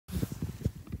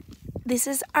This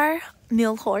is our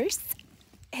mule horse.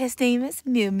 His name is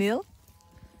Mule Mule.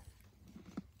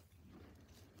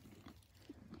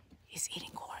 He's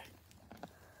eating corn.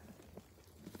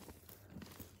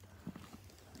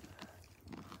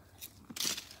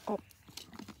 Oh,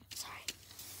 sorry.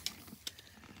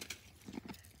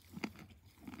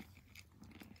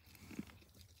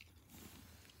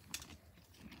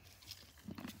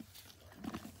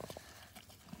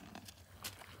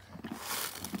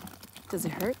 Does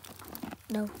it hurt?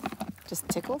 No. Just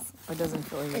tickles? Or doesn't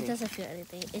feel anything? It doesn't feel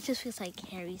anything. It just feels like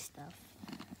hairy stuff.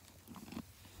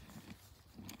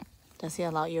 Does he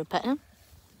allow you to pet him?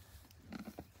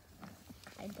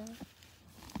 Kind of.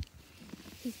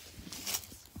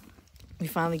 We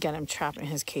finally got him trapped in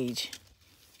his cage.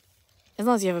 As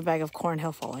long as you have a bag of corn,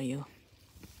 he'll follow you.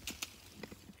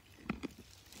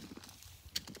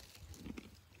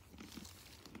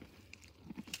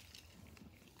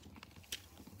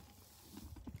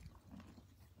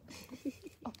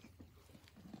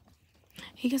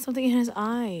 He got something in his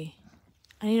eye.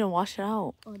 I need to wash it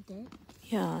out. Oh, did?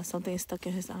 Yeah, something is stuck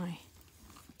in his eye.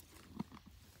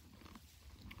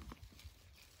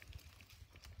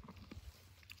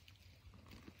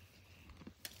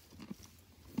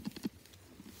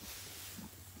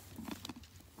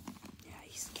 Yeah,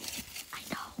 he's scared. I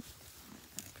know.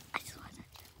 I just want that.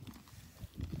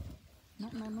 No.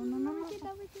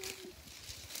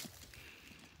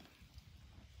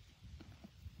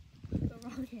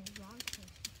 Wrong hand.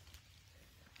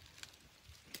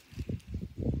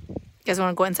 You guys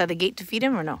want to go inside the gate to feed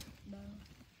him or no? No.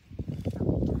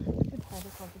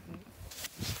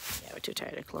 Yeah, we're too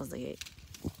tired to close the gate.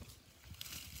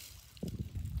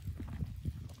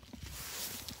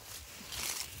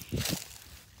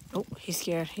 Oh, he's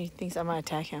scared. He thinks I'm going to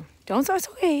attack him. Don't, it's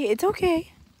okay. It's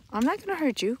okay. I'm not going to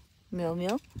hurt you, Mule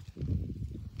Mule.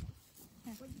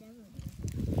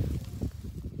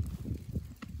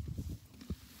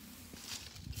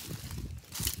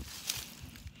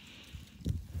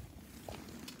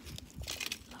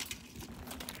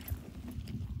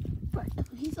 But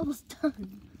he's almost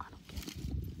done.